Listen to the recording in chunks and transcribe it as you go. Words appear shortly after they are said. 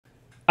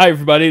Hi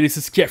everybody, this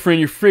is Kefren,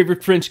 your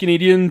favorite French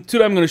Canadian.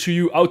 Today I'm going to show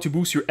you how to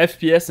boost your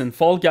FPS in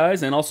Fall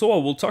Guys, and also I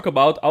will talk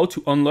about how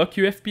to unlock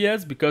your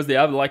FPS because they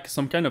have like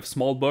some kind of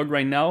small bug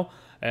right now,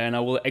 and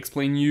I will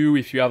explain you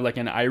if you have like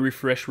an high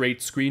refresh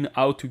rate screen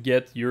how to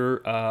get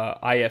your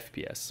high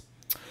FPS.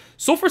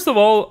 So first of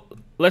all,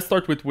 let's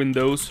start with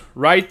Windows.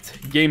 Right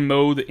game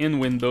mode in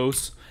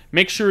Windows.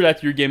 Make sure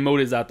that your game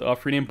mode is at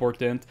off, really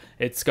important.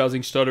 It's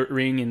causing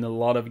stuttering in a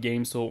lot of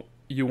games, so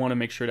you want to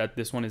make sure that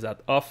this one is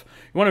at off.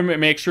 You want to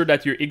make sure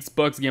that your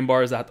Xbox game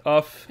bar is at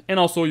off, and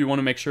also you want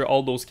to make sure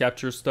all those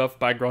capture stuff,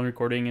 background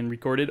recording and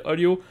recorded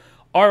audio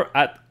are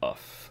at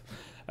off.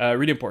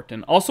 Really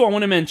important. Also, I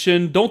want to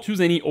mention, don't use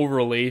any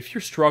overlay. If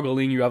you're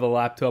struggling, you have a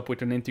laptop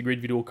with an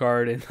integrated video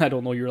card, and I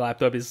don't know, your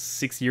laptop is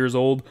 6 years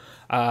old,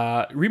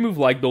 remove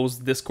like those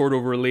Discord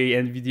overlay,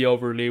 Nvidia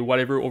overlay,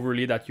 whatever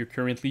overlay that you're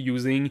currently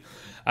using.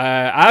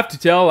 I have to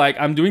tell, like,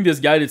 I'm doing this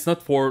guide, it's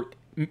not for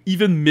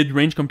even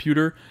mid-range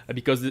computer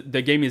because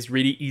the game is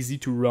really easy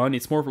to run.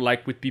 It's more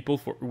like with people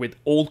with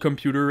old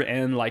computer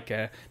and like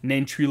an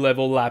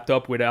entry-level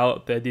laptop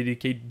without a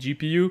dedicated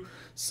GPU.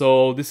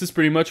 So this is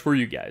pretty much for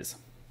you guys.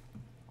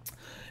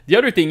 The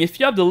other thing, if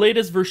you have the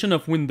latest version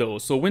of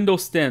Windows, so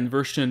Windows 10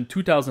 version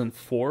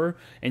 2004,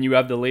 and you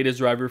have the latest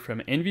driver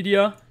from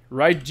Nvidia,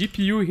 write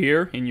GPU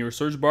here in your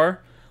search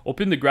bar.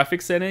 Open the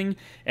graphics setting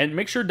and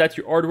make sure that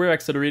your hardware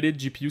accelerated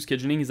GPU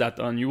scheduling is at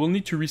on. You will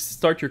need to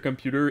restart your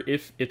computer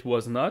if it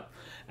was not.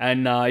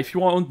 And if you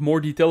want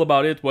more detail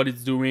about it, what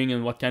it's doing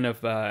and what kind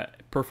of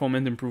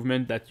performance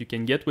improvement that you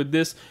can get with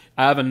this,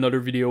 I have another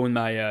video in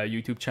my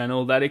YouTube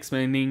channel that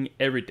explaining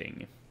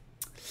everything.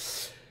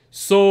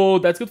 So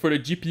that's good for the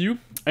GPU.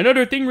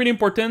 Another thing really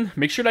important,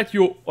 make sure that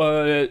you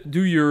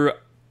do your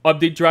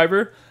update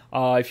driver.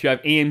 If you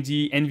have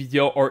AMD,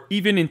 Nvidia, or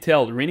even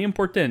Intel, really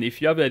important.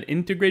 If you have an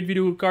integrated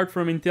video card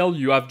from Intel,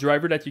 you have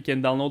driver that you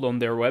can download on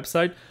their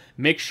website.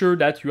 Make sure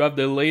that you have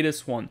the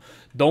latest one.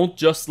 Don't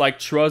just like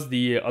trust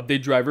the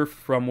update driver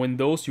from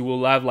Windows. You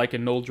will have like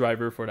an old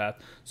driver for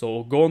that.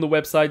 So go on the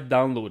website,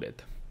 download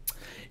it.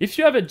 If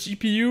you have a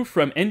GPU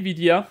from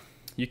Nvidia,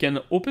 you can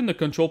open the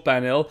control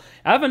panel.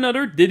 I have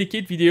another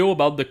dedicated video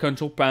about the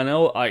control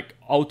panel, like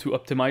how to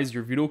optimize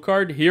your video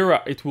card. Here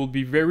it will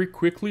be very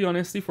quickly,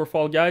 honestly, for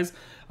Fall Guys.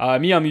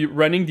 I'm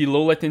running the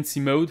low latency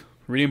mode,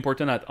 really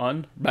important at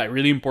on, but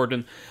really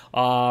important.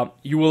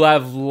 You will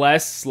have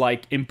less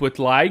like input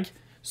lag.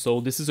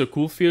 So this is a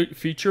cool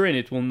feature and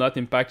it will not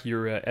impact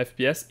your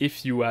FPS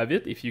if you have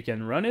it, if you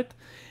can run it.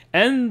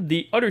 And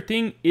the other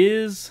thing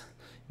is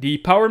the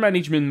power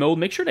management mode.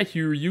 Make sure that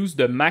you use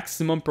the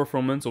maximum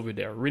performance over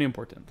there, really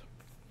important.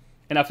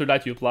 And after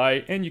that you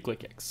apply and you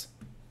click X.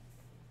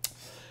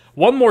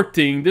 One more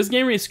thing, this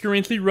game is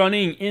currently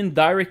running in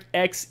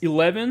DirectX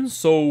 11,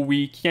 so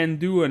we can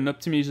do an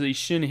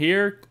optimization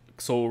here.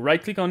 So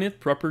right click on it,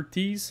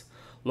 properties,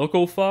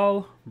 local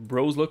file,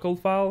 browse local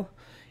file,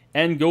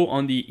 and go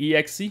on the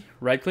exe,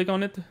 right click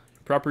on it,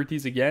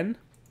 properties again,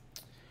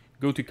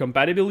 go to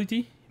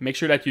compatibility, make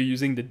sure that you're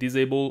using the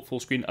disable full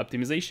screen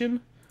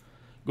optimization.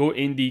 Go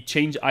in the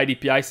change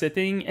IDPI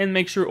setting and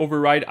make sure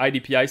override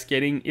IDPI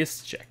scaling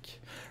is checked.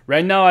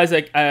 Right now, as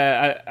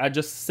I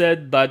just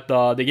said that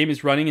the game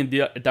is running in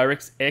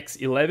DirectX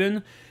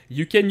 11,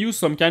 you can use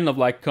some kind of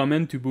like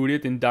command to boot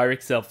it in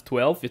DirectX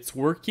 12. It's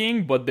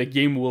working, but the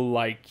game will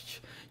like,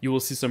 you will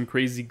see some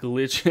crazy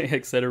glitch,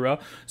 etc.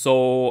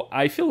 So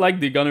I feel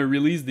like they're gonna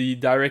release the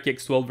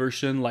DirectX 12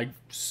 version like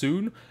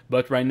soon,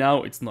 but right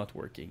now it's not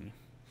working.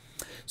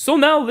 So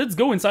now let's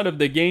go inside of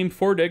the game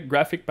for the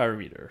graphic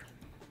parameter.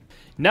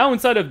 Now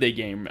inside of the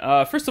game,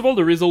 first of all,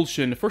 the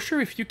resolution. For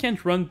sure, if you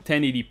can't run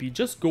 1080p,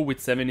 just go with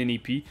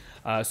 720p.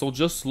 So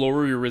just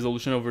lower your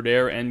resolution over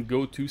there and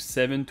go to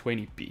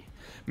 720p.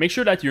 Make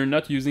sure that you're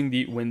not using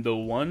the window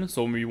one,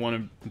 so you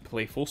want to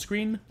play full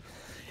screen.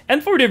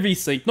 And for the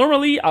VSync,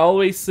 normally I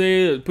always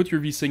say put your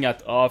VSync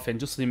at off and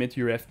just limit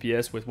your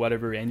FPS with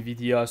whatever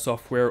Nvidia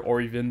software or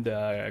even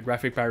the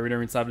graphic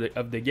parameter inside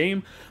of the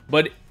game.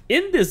 But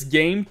in this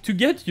game, to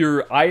get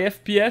your high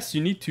FPS, you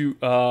need to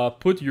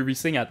put your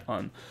VSync at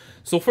on.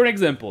 So for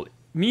example,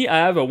 me, I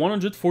have a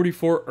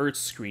 144 Hz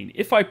screen.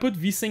 If I put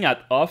VSync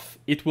at off,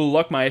 it will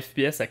lock my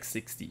FPS at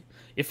 60.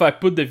 If I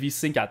put the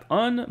VSync at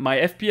on, my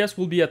FPS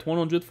will be at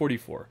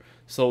 144.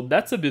 So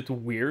that's a bit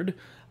weird.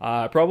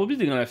 Probably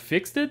they're gonna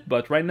fix it,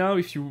 but right now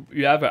if you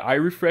have a high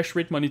refresh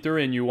rate monitor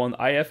and you want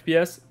high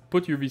FPS,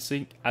 put your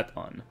VSync at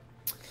on.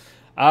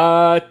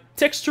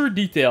 Texture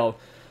detail.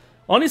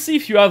 Honestly,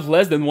 if you have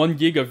less than 1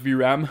 gig of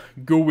VRAM,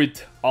 go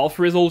with half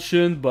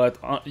resolution, but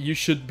you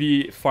should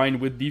be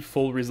fine with the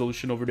full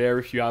resolution over there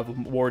if you have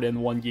more than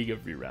 1 gig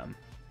of VRAM.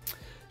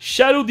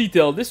 Shadow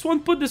detail,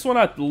 put this one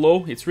at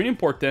low, it's really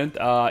important.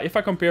 If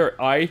I compare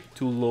high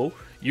to low,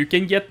 you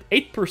can get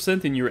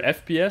 8% in your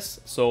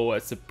FPS, so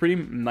it's a pretty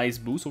nice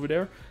boost over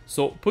there.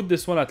 So put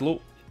this one at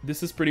low.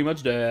 This is pretty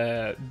much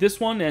this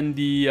one and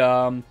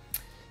the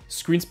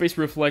Screen space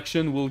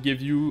reflection will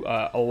give you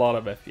a lot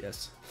of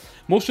FPS.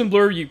 Motion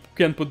blur, you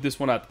can put this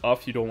one at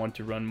off. You don't want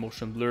to run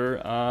motion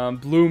blur.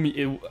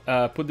 Bloom,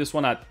 put this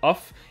one at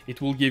off. It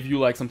will give you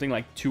like something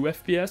like 2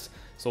 FPS.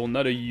 So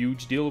not a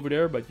huge deal over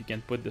there, but you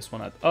can put this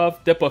one at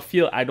off. Depth of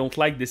field, I don't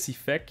like this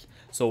effect,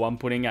 so I'm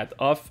putting at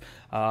off.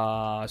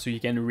 So you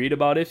can read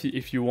about it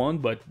if you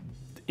want, but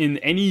in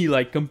any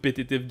like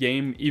competitive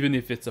game, even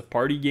if it's a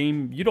party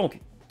game, you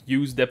don't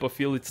use depth of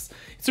field. It's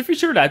a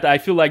feature that I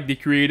feel like they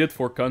created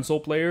for console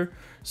player.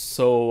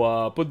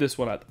 So put this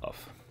one at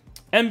off.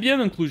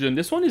 Ambient occlusion,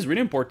 this one is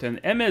really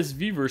important.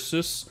 MSV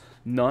versus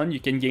none,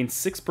 you can gain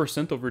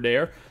 6% over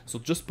there. So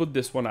just put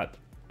this one at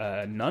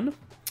none.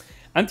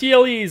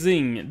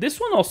 Anti-aliasing, this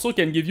one also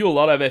can give you a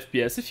lot of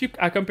FPS. If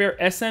I compare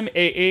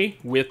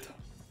SMAA with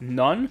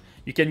none,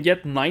 you can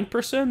get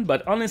 9%,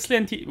 but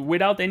honestly,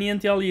 without any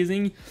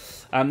anti-aliasing,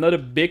 I'm not a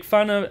big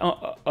fan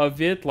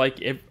of it.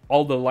 Like, if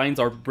all the lines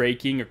are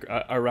breaking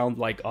around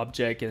like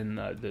object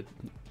and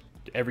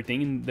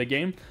everything in the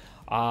game,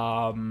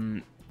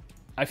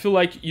 I feel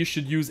like you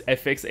should use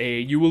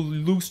FXAA. You will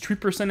lose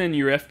 3% in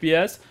your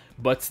FPS,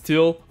 but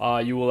still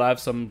you will have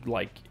some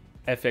like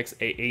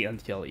FXAA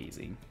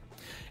anti-aliasing.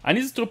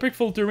 Anisotropic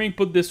filtering,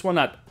 put this one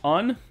at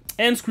on.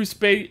 And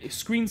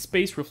screen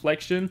space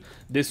reflection,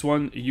 this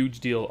one,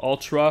 huge deal.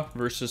 Ultra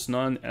versus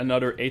none,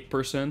 another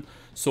 8%.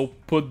 So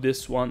put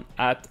this one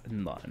at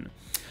none.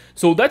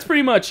 So that's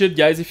pretty much it,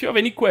 guys. If you have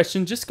any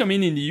questions, just come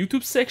in the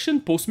YouTube section,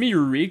 post me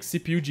your rig,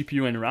 CPU,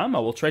 GPU, and RAM. I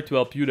will try to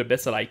help you the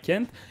best that I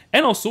can.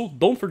 And also,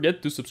 don't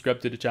forget to subscribe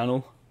to the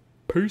channel.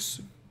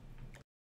 Peace.